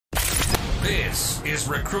This is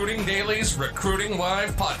Recruiting Daily's Recruiting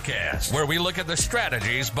Live podcast, where we look at the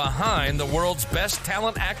strategies behind the world's best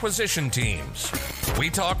talent acquisition teams. We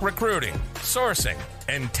talk recruiting, sourcing,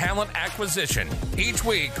 and talent acquisition. Each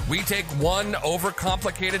week, we take one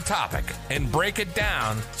overcomplicated topic and break it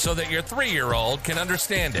down so that your 3-year-old can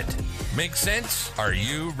understand it. Make sense? Are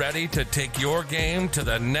you ready to take your game to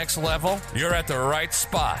the next level? You're at the right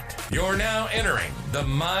spot. You're now entering the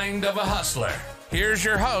mind of a hustler. Here's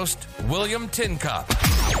your host, William Tincup.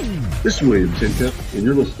 This is William Tincup, and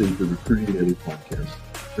you're listening to the Recruiting Daily podcast.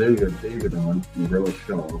 Today we have David on from Grellas,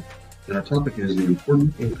 Shah, and our topic is the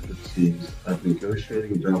important intricacies of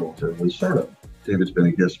negotiating a job offer with a startup. David's been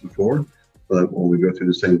a guest before, but when we go through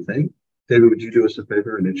the same thing, David, would you do us a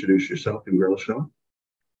favor and introduce yourself in Grellas, Shah?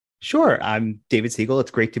 Sure. I'm David Siegel.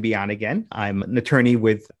 It's great to be on again. I'm an attorney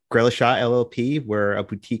with Grellas Shah LLP. We're a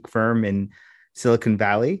boutique firm in Silicon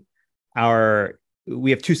Valley.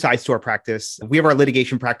 We have two sides to our practice. We have our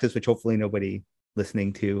litigation practice, which hopefully nobody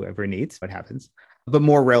listening to ever needs. What happens? But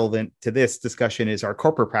more relevant to this discussion is our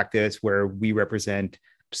corporate practice, where we represent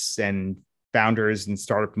and founders and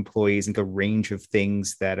startup employees and the range of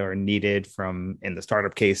things that are needed from, in the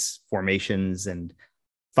startup case, formations and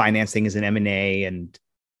financing as an M&A and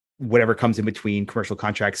whatever comes in between, commercial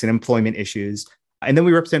contracts and employment issues. And then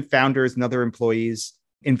we represent founders and other employees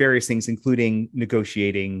in various things, including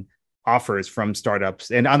negotiating offers from startups.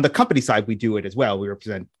 And on the company side, we do it as well. We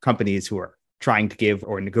represent companies who are trying to give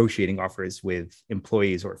or negotiating offers with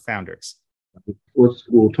employees or founders.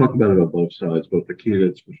 We'll talk about it on both sides, both the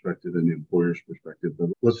candidate's perspective and the employer's perspective. But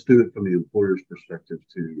let's do it from the employer's perspective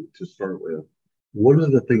to start with. What are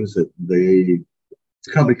the things that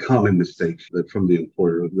it's probably common mistakes that from the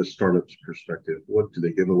employer, the startup's perspective? What do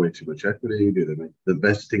they give away too much equity? Do they make the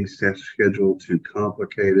vesting schedule too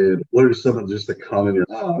complicated? What are some of just the common?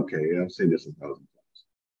 I've seen this 1,000 times.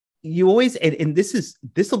 You always, and this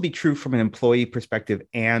will be true from an employee perspective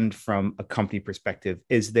and from a company perspective,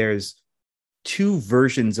 is there's two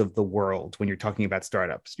versions of the world when you're talking about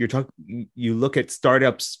startups. You look at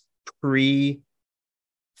startups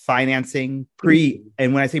pre-financing,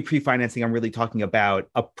 and when I say pre-financing, I'm really talking about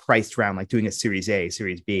a priced round, like doing a Series A,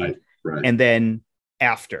 Series B, right. And then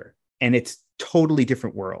after, and it's totally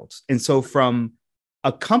different worlds. And so from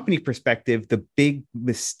a company perspective, the big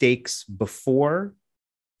mistakes before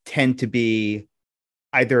tend to be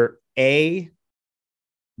either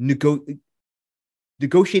negotiating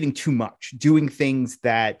too much, doing things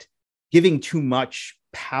that giving too much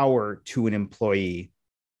power to an employee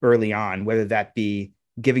early on, whether that be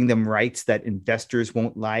giving them rights that investors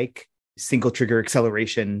won't like, single trigger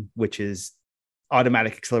acceleration, which is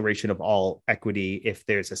automatic acceleration of all equity if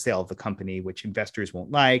there's a sale of the company, which investors won't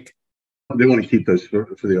like. They want to keep those, for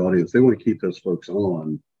the audience, they want to keep those folks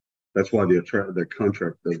on. That's why the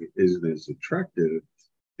contract isn't as attractive,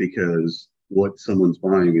 because what someone's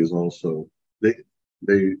buying is also the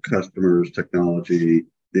customers, technology,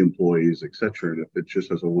 the employees, etc. And if it just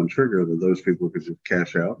has a one trigger, then those people could just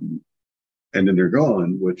cash out and then they're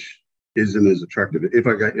gone, which isn't as attractive. If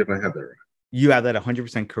I have that right. You have that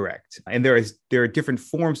 100% correct. And there are different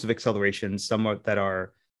forms of acceleration. Some that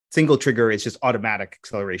are single trigger is just automatic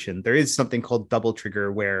acceleration. There is something called double trigger,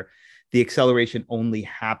 where the acceleration only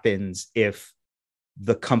happens if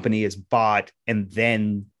the company is bought and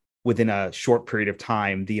then within a short period of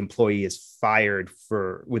time, the employee is fired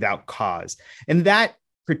without cause. And that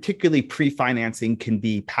particularly pre-financing can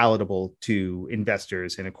be palatable to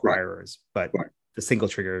investors and acquirers, but the single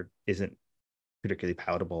trigger isn't particularly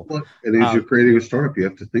palatable. Well, and as you're creating a startup, you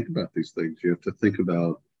have to think about these things. You have to think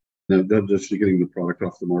about not just getting the product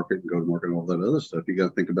off the market and go to market and all that other stuff. You got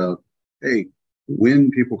to think about, hey,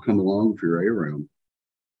 when people come along for your A round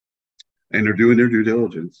and they're doing their due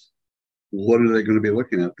diligence, what are they going to be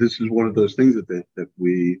looking at? This is one of those things that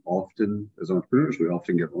we often, as entrepreneurs, we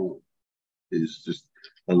often get wrong. Is just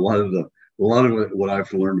a lot of what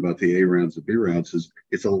I've learned about the A rounds and B rounds is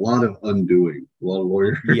it's a lot of undoing. A lot of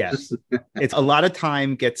lawyers. Yes, it's a lot of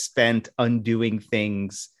time gets spent undoing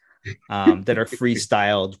things that are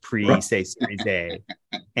freestyled say Series A,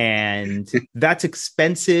 and that's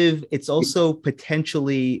expensive. It's also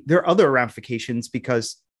potentially there are other ramifications,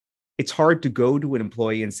 because it's hard to go to an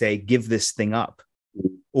employee and say, give this thing up.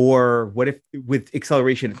 Or what if with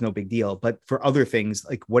acceleration, it's no big deal. But for other things,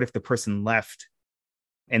 like what if the person left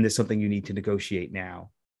and there's something you need to negotiate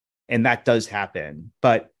now? And that does happen.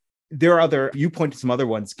 But there are you pointed some other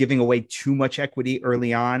ones. Giving away too much equity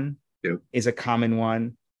early on is a common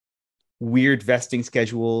one. Weird vesting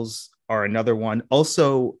schedules are another one.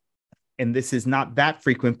 Also, and this is not that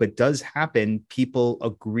frequent, but does happen,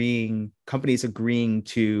 companies agreeing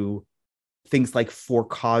to things like for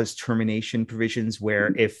cause termination provisions,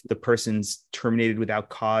 where if the person's terminated without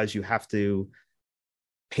cause, you have to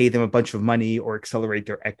pay them a bunch of money or accelerate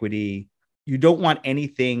their equity. You don't want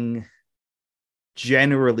anything,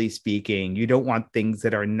 generally speaking, you don't want things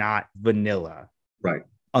that are not vanilla. Right.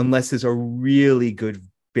 Unless there's a really good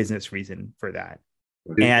business reason for that.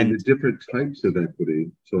 And the different types of equity.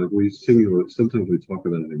 So like sometimes we talk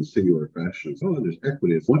about it in singular fashion. Oh, there's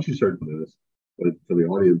equity. Once you start doing this, but for the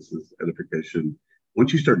audience's edification,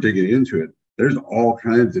 once you start digging into it, there's all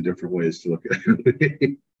kinds of different ways to look at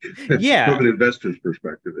it. Yeah. From an investor's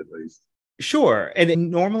perspective, at least. Sure. And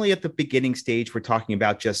normally at the beginning stage, we're talking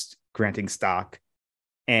about just granting stock.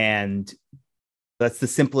 And that's the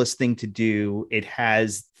simplest thing to do. It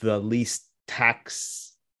has the least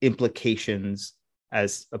tax implications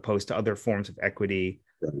as opposed to other forms of equity.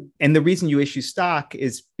 Right. And the reason you issue stock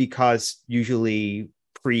is because usually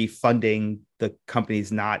pre-funding, the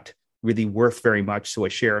company's not really worth very much. So a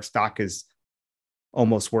share of stock is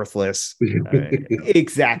almost worthless.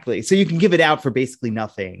 Exactly. So you can give it out for basically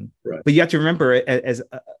nothing. Right. But you have to remember, as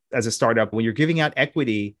a startup, when you're giving out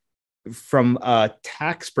equity, from a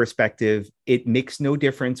tax perspective, it makes no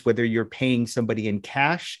difference whether you're paying somebody in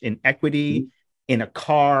cash, in equity, in a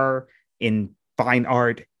car, in fine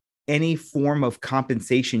art. Any form of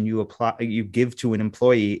compensation you give to an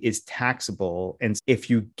employee is taxable. And if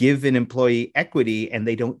you give an employee equity and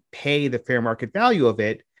they don't pay the fair market value of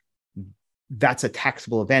it, that's a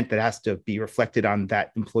taxable event that has to be reflected on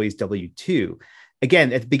that employee's W-2.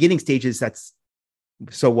 Again, at the beginning stages, that's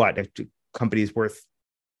so what? If the company's worth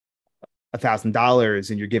 $1,000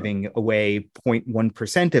 and you're giving away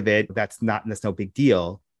 0.1% of it, that's no big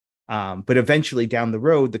deal. But eventually down the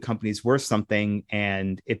road, the company's worth something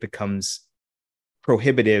and it becomes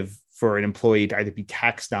prohibitive for an employee to either be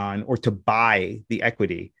taxed on or to buy the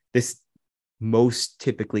equity. This most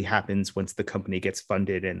typically happens once the company gets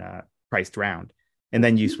funded in a priced round. And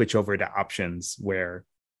then you switch over to options where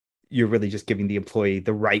you're really just giving the employee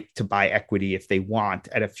the right to buy equity if they want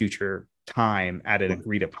at a future time at an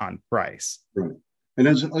agreed upon price. Right. And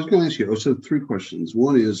as I was going to ask you, so 3 questions.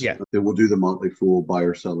 One is that we'll do the Motley Fool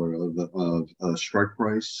buyer seller of a strike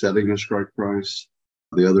price, setting a strike price.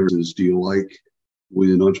 The other is, do you like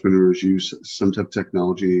when entrepreneurs use some type of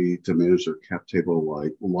technology to manage their cap table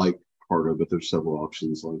like Carta, but there's several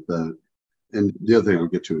options like that. And the other thing I'll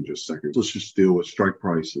get to in just a second. Let's just deal with strike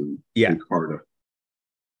price and Carta.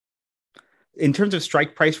 In terms of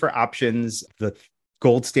strike price for options, the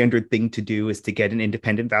gold standard thing to do is to get an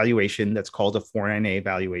independent valuation that's called a 498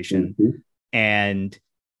 valuation. Mm-hmm. And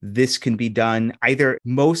this can be done either,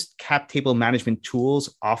 most cap table management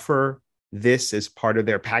tools offer this as part of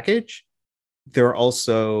their package. There are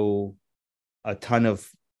also a ton of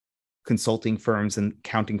consulting firms and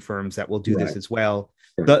accounting firms that will do this as well.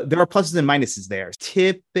 Right. There are pluses and minuses there.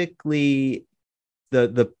 Typically,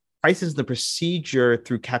 the prices, the procedure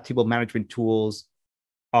through cap table management tools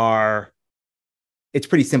it's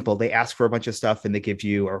pretty simple. They ask for a bunch of stuff and they give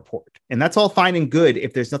you a report. And that's all fine and good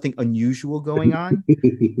if there's nothing unusual going on.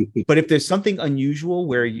 But if there's something unusual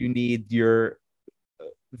where you need your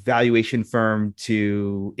valuation firm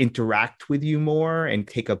to interact with you more and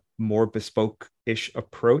take a more bespoke-ish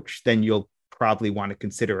approach, then you'll probably want to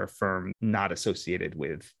consider a firm not associated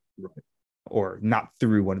with or not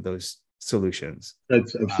through one of those solutions. I've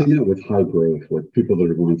seen it with high growth, like people that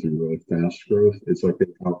are going through really fast growth. It's like they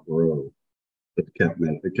outgrow the cap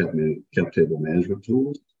table management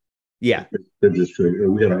tools. Yeah. They're just, we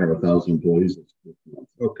got to have 1,000 employees.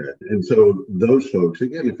 Okay. And so those folks,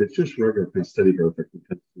 again, if it's just regular kind of steady growth,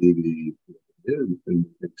 it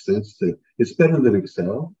makes sense to, it's better than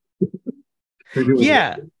Excel.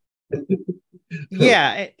 Yeah.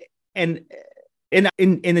 Yeah. And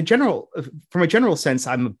in a general, from a general sense,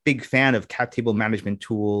 I'm a big fan of cap table management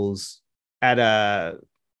tools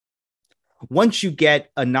once you get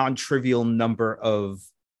a non-trivial number of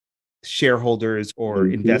shareholders or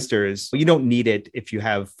investors. You don't need it if you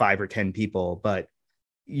have 5 or 10 people, but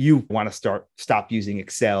you want to stop using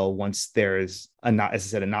Excel once there's as I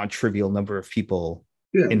said, a non-trivial number of people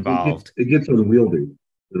involved. It gets unwieldy.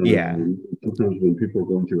 Sometimes when people are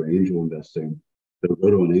going through angel investing, they'll go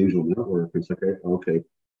to an angel network and say, okay,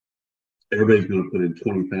 everybody's going to put in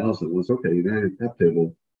 20,000. Well, it's okay. You have a cap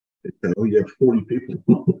table. You have 40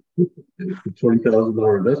 people.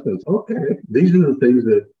 $20,000 investments. Okay, these are the things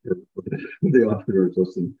that the entrepreneurs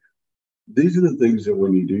listen. These are the things that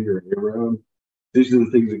when you do your A round, these are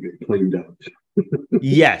the things that get cleaned up.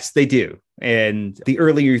 Yes, they do. And the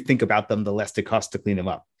earlier you think about them, the less it costs to clean them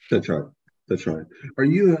up. That's right. That's right. Are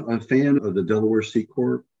you a fan of the Delaware C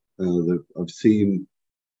Corp? I've seen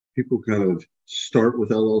people kind of start with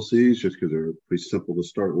LLCs just because they're pretty simple to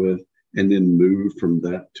start with, and then move from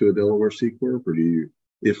that to a Delaware C corp, or do you,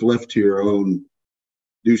 if left to your own,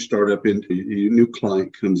 new startup into a new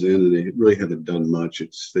client comes in and they really haven't done much,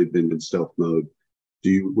 they've been in stealth mode?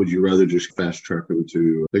 Would you rather just fast track them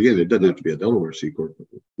to, again, it doesn't have to be a Delaware C corp, but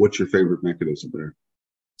what's your favorite mechanism there?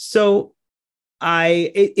 So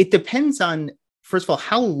it depends on, first of all,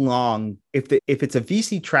 how long, if it's a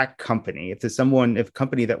VC track company, if there's a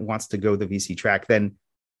company that wants to go the VC track, then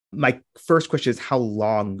my first question is, how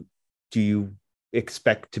long do you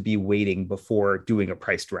expect to be waiting before doing a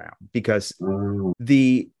priced round? Because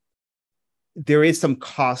there is some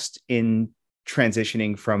cost in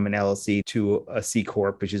transitioning from an LLC to a C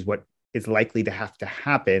corp, which is what is likely to have to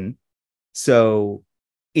happen. So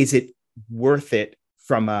is it worth it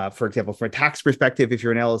for example, from a tax perspective? If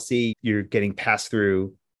you're an LLC, you're getting passed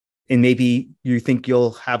through, and maybe you think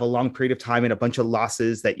you'll have a long period of time and a bunch of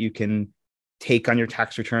losses that you can take on your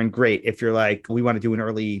tax return. Great. If you're like, we want to do an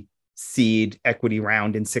early seed equity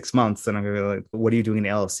round in 6 months, then I'm going to be like, what are you doing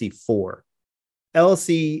an LLC for?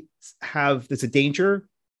 LLCs there's a danger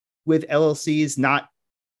with LLCs,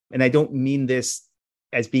 and I don't mean this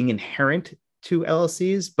as being inherent to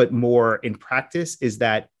LLCs, but more in practice, is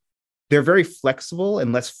that they're very flexible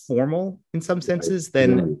and less formal in some senses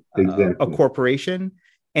than a corporation.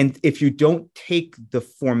 And if you don't take the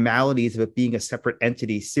formalities of it being a separate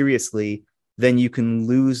entity seriously, then you can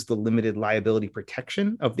lose the limited liability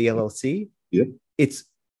protection of the LLC. Yep. It's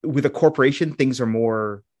with a corporation, things are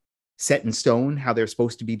more set in stone, how they're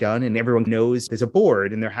supposed to be done. And everyone knows there's a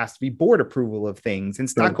board and there has to be board approval of things and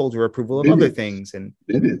stockholder approval of other things. And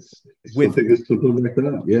it's something as simple like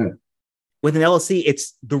that. Yeah. With an LLC,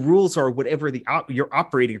 the rules are whatever your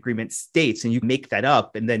operating agreement states, and you make that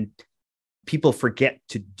up, and then people forget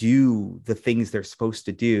to do the things they're supposed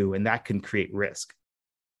to do, and that can create risk.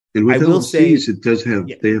 And with LLCs, it does have,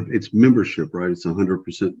 it's membership, right? It's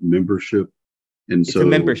 100% membership. And it's a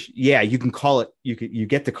membership. Yeah, you can call it, you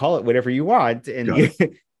get to call it whatever you want. And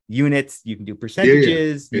units, you can do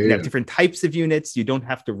percentages, you can have different types of units. You don't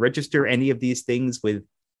have to register any of these things with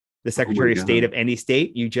the Secretary of State of any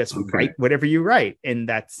state. You just write whatever you write. And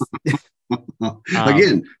that's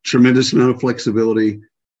again, tremendous amount of flexibility.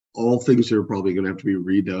 All things that are probably going to have to be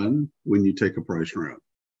redone when you take a price round.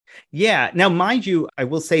 Yeah. Now, mind you, I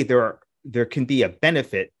will say there can be a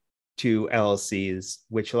benefit to LLCs,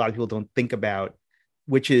 which a lot of people don't think about,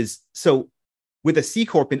 which is, so with a C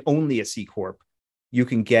corp and only a C corp, you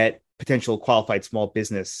can get potential qualified small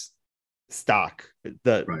business stock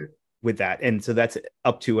with that. And so that's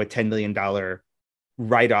up to a $10 million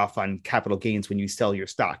write-off on capital gains when you sell your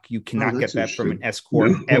stock. You cannot get that from an S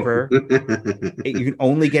corp ever. You can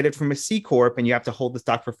only get it from a C corp, and you have to hold the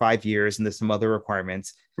stock for 5 years, and there's some other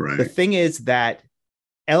requirements. Right. The thing is that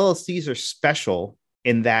LLCs are special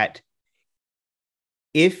in that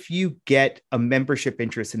if you get a membership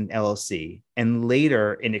interest in an LLC, and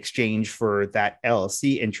later in exchange for that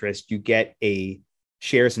LLC interest, you get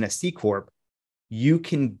shares in a C corp, you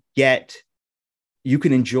can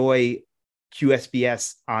enjoy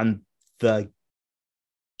QSBS on the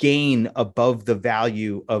gain above the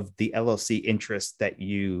value of the LLC interest that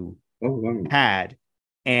you had.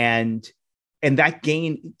 And that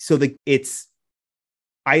gain, so it's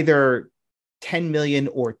either 10 million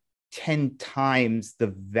or 10 times the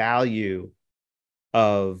value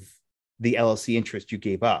of the LLC interest you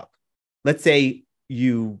gave up. Let's say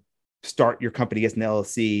you start your company as an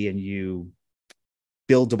LLC and you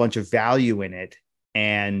build a bunch of value in it,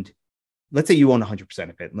 and let's say you own 100%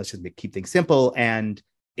 of it, and let's just keep things simple, and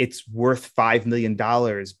it's worth $5 million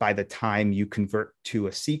by the time you convert to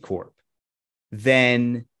a C corp.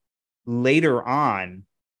 Then later on,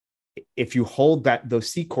 if you hold those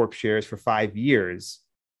C corp shares for 5 years,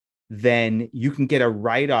 then you can get a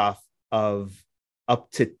write-off of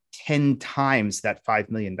up to 10 times that $5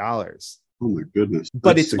 million. Oh my goodness.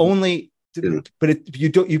 But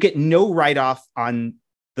you get no write-off on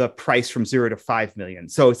the price from 0 to 5 million.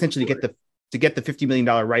 So essentially to get the $50 million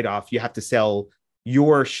write-off, you have to sell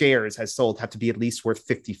your shares have to be at least worth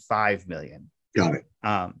 55 million. Got it.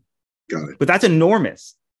 But that's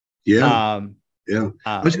enormous. Yeah.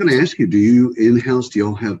 I was going to ask you, do you in-house, do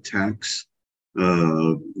y'all have tax?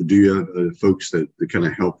 Do you have folks that kind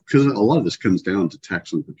of help? Because a lot of this comes down to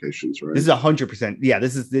tax implications, right? This is 100%. Yeah,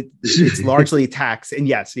 it's largely tax. And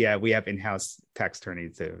yes, we have in-house tax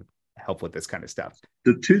attorneys to help with this kind of stuff.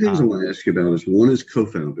 The two things I want to ask you about is, one is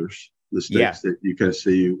co-founders, the steps that you guys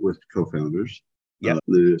see with co-founders.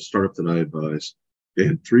 The startup that I advised, they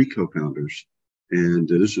had 3 co-founders, and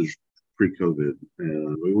this is pre-COVID.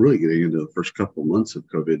 We were really getting into the first couple of months of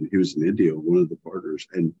COVID, and he was in India, one of the partners,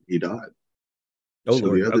 and he died. Oh, So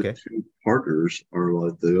Lord. the other Okay. two partners are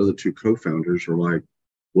like, the other two co-founders are like,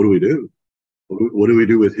 what do we do? What do we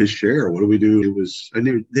do with his share? What do we do? It was,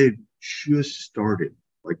 and they just started,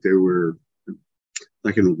 like they were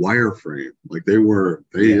like in wireframe, like they Yeah.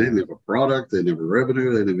 didn't have a product, they didn't have a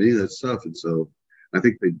revenue, they didn't have any of that stuff. And so I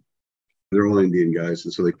think they're all Indian guys.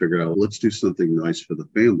 And so they figured out, let's do something nice for the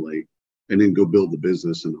family and then go build the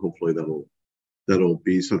business. And hopefully that'll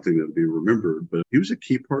be something that'll be remembered. But he was a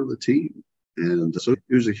key part of the team. And so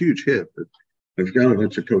it was a huge hit. But I've got a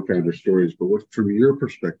bunch of co-founder stories, but from your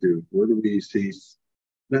perspective, where do we see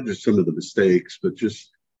not just some of the mistakes, but just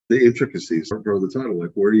the intricacies of the title?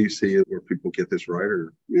 Like, where do you see it where people get this right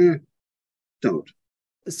or don't?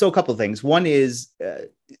 So a couple of things. One is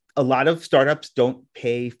a lot of startups don't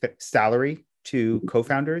pay salary to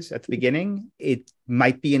co-founders at the beginning. It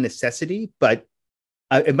might be a necessity, but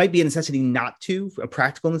it might be a necessity not to, a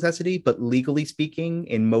practical necessity, but legally speaking,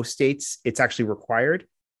 in most states, it's actually required.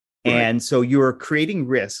 Right. And so you're creating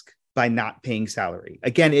risk by not paying salary.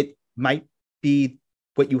 Again, it might be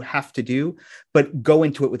what you have to do, but go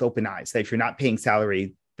into it with open eyes. That if you're not paying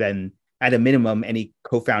salary, then at a minimum, any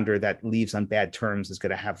co-founder that leaves on bad terms is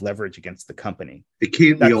going to have leverage against the company. It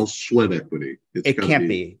can't be all sweat equity. It can't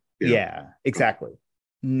be. Yeah, exactly.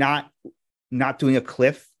 Not doing a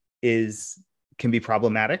cliff can be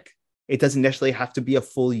problematic. It doesn't necessarily have to be a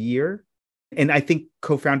full year. And I think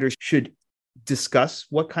co-founders should discuss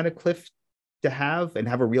what kind of cliff to have and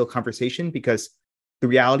have a real conversation, because the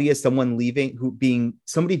reality is somebody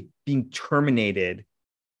being terminated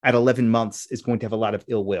at 11 months is going to have a lot of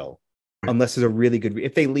ill will, unless there's a really good,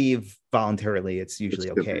 if they leave voluntarily, it's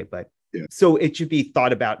usually okay. But so it should be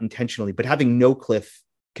thought about intentionally, but having no cliff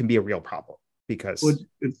can be a real problem because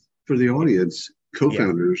for the audience,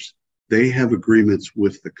 co-founders, they have agreements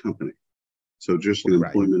with the company. So just an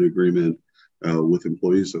employment agreement with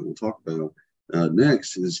employees that we'll talk about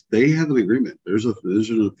next is they have an agreement. There's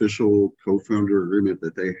an official co-founder agreement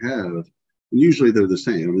that they have. And usually they're the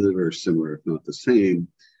same. I mean, they're very similar, if not the same.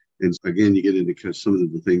 And again, you get into some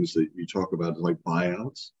of the things that you talk about, like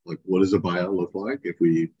buyouts. Like, what does a buyout look like if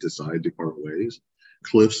we decide to part ways?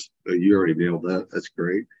 Cliffs, you already nailed that. That's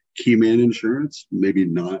great. Key man insurance, maybe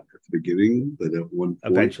not at the beginning, but at one point,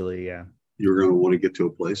 eventually, you're going to want to get to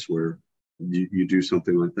a place where you do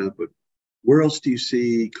something like that. But where else do you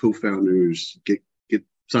see co-founders get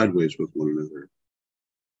sideways with one another?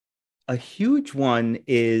 A huge one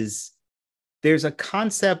is there's a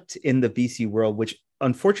concept in the VC world, which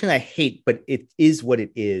unfortunately I hate, but it is what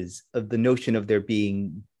it is, of the notion of there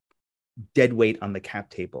being dead weight on the cap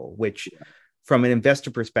table, which from an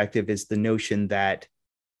investor perspective is the notion that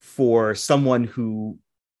for someone who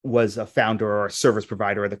was a founder or a service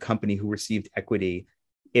provider of the company who received equity,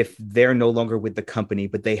 if they're no longer with the company,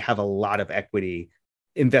 but they have a lot of equity,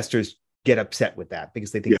 investors get upset with that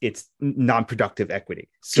because they think it's non-productive equity.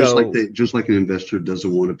 So just like an investor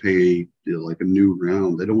doesn't want to pay like a new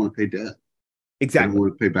round, they don't want to pay debt. Exactly. They don't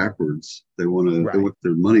want to pay backwards. They want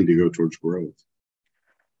their money to go towards growth.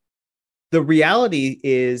 The reality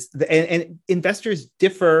is, and investors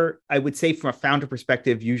differ, I would say, from a founder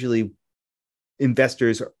perspective. Usually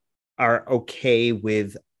investors are okay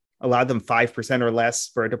with a lot of them 5% or less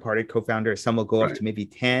for a departed co-founder. Some will go up to maybe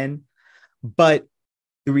 10. But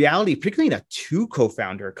the reality, particularly in a two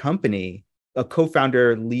co-founder company, a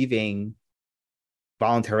co-founder leaving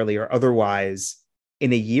voluntarily or otherwise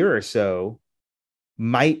in a year or so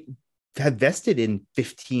might have vested in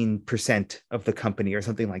 15% of the company or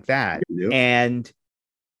something like that. Yep. And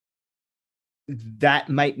that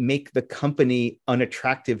might make the company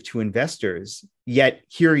unattractive to investors. Yet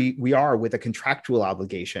here we are with a contractual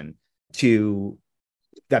obligation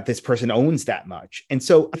that this person owns that much. And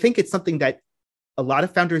so I think it's something that a lot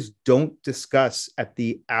of founders don't discuss at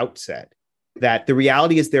the outset, that the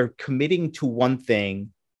reality is they're committing to one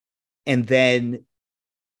thing and then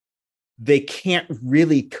they can't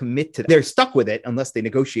really commit to that. They're stuck with it unless they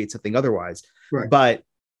negotiate something otherwise. Right. But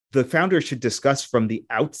the founder should discuss from the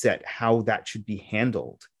outset how that should be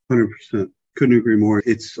handled. 100%. Couldn't agree more.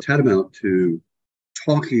 It's tantamount to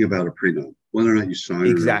talking about a prenup, whether or not you sign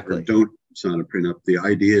or don't sign a prenup. The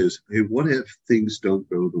idea is, hey, what if things don't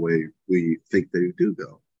go the way we think they do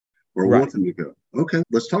go or want them to go? Okay,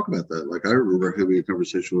 let's talk about that. Like, I remember having a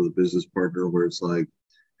conversation with a business partner where it's like,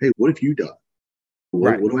 hey, what if you die?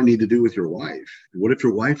 What do I need to do with your wife? What if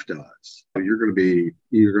your wife dies? You're going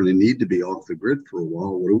to need to be off the grid for a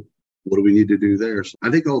while. What do we need to do there? So I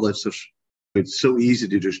think all that stuff, it's so easy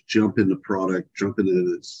to just jump into product, jump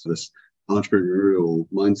into this entrepreneurial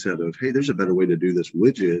mindset of, hey, there's a better way to do this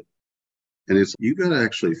widget. And it's, you got to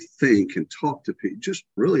actually think and talk to people. Just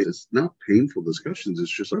really, it's not painful discussions.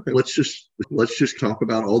 It's just, okay, let's just talk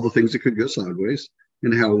about all the things that could go sideways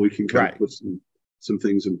and how we can kind of put some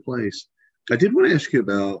things in place. I did want to ask you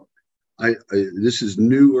about, this is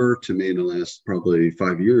newer to me in the last probably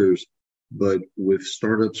 5 years, but with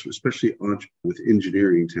startups, especially with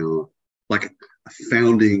engineering talent, like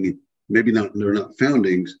founding, maybe not, they're not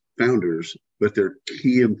founders, but they're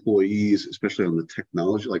key employees, especially on the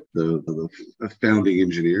technology, like the founding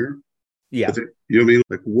engineer. Yeah. You know what I mean?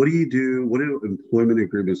 Like, what do you do? What do employment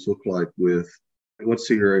agreements look like with, let's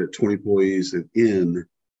say you're at 20 employees and you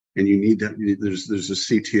need that, there's a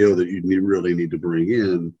CTO that you really need to bring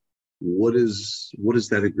in. What does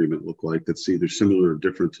that agreement look like that's either similar or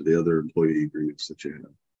different to the other employee agreements that you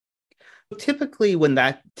have? Typically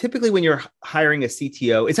when you're hiring a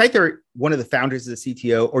CTO, it's either one of the founders is a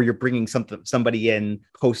CTO or you're bringing somebody in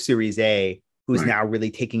post Series A who's now really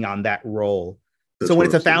taking on that role. So when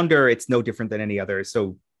it's a founder, it's no different than any other.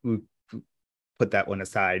 So we put that one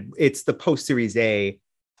aside. It's the post Series A.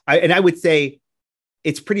 I would say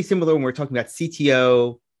it's pretty similar when we're talking about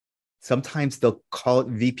CTO. Sometimes they'll call it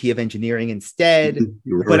VP of engineering instead,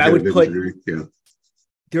 but I would put,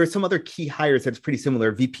 there are some other key hires that's pretty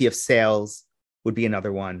similar. VP of sales would be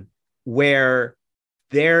another one where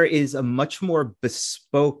there is a much more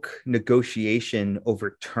bespoke negotiation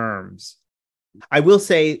over terms. I will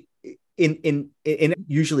say in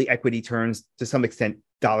usually equity terms, to some extent,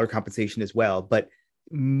 dollar compensation as well, but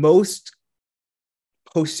most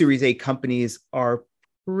post Series A companies are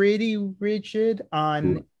pretty rigid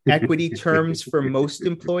on equity terms for most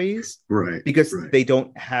employees, because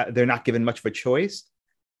they're not given much of a choice,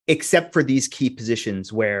 except for these key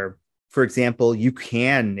positions where, for example, you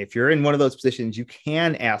can, if you're in one of those positions, you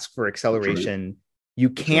can ask for acceleration. You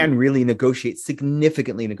can really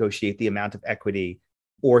significantly negotiate the amount of equity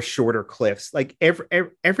or shorter cliffs. Like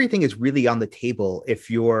everything is really on the table if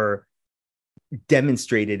you're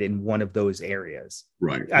demonstrated in one of those areas.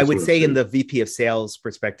 I would say in the VP of sales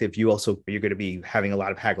perspective, you're going to be having a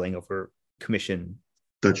lot of haggling over commission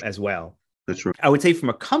as well. That's right. I would say from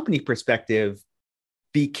a company perspective,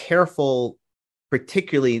 be careful,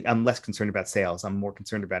 particularly, I'm less concerned about sales. I'm more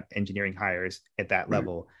concerned about engineering hires at that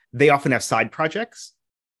level. They often have side projects.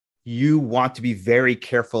 You want to be very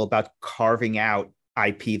careful about carving out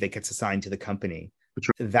IP that gets assigned to the company.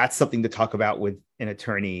 That's something to talk about with an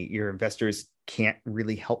attorney. Your investors can't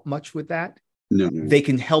really help much with that. No. They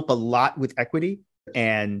can help a lot with equity,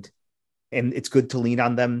 and it's good to lean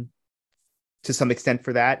on them to some extent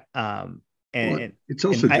for that. And it's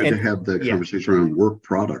also good to have the conversation around work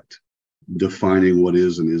product, defining what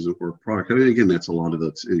is and isn't work product. I mean, again, that's a lot of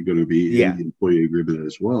that's going to be in the employee agreement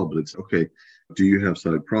as well. But it's okay. Do you have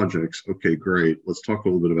side projects? Okay, great. Let's talk a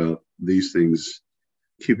little bit about these things,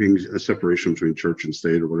 keeping a separation between church and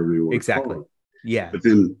state or whatever you want to call it. Yeah. But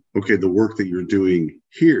then, okay, the work that you're doing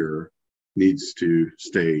here needs to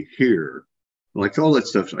stay here. Like all that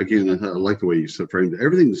stuff. Again, I like the way you framed it.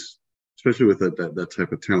 Everything's, especially with that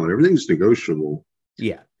type of talent, everything's negotiable.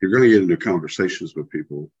 Yeah. You're going to get into conversations with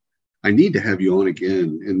people. I need to have you on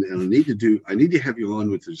again. And I need to have you on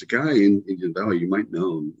with, there's a guy in Indian Valley, you might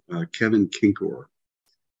know him, Kevin Kinkor,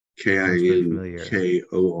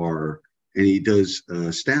 Kinkor, and he does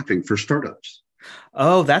staffing for startups.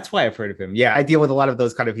 Oh, that's why I've heard of him. Yeah, I deal with a lot of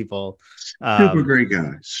those kind of people. Super great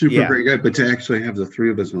guy. Great guy. But to actually have the three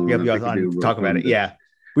of us on, talk about it. Yeah.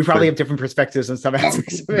 We probably have different perspectives on some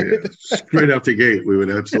aspects of it. Straight out the gate, we would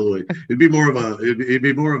absolutely. It'd be more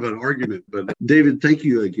of an argument. But David, thank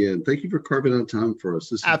you again. Thank you for carving out time for us.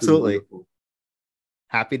 This absolutely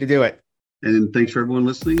happy to do it. And thanks for everyone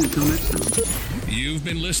listening. Until next time. You've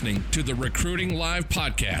been listening to the Recruiting Live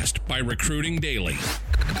podcast by Recruiting Daily.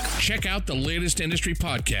 Check out the latest industry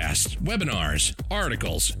podcasts, webinars,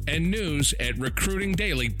 articles, and news at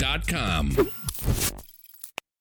recruitingdaily.com.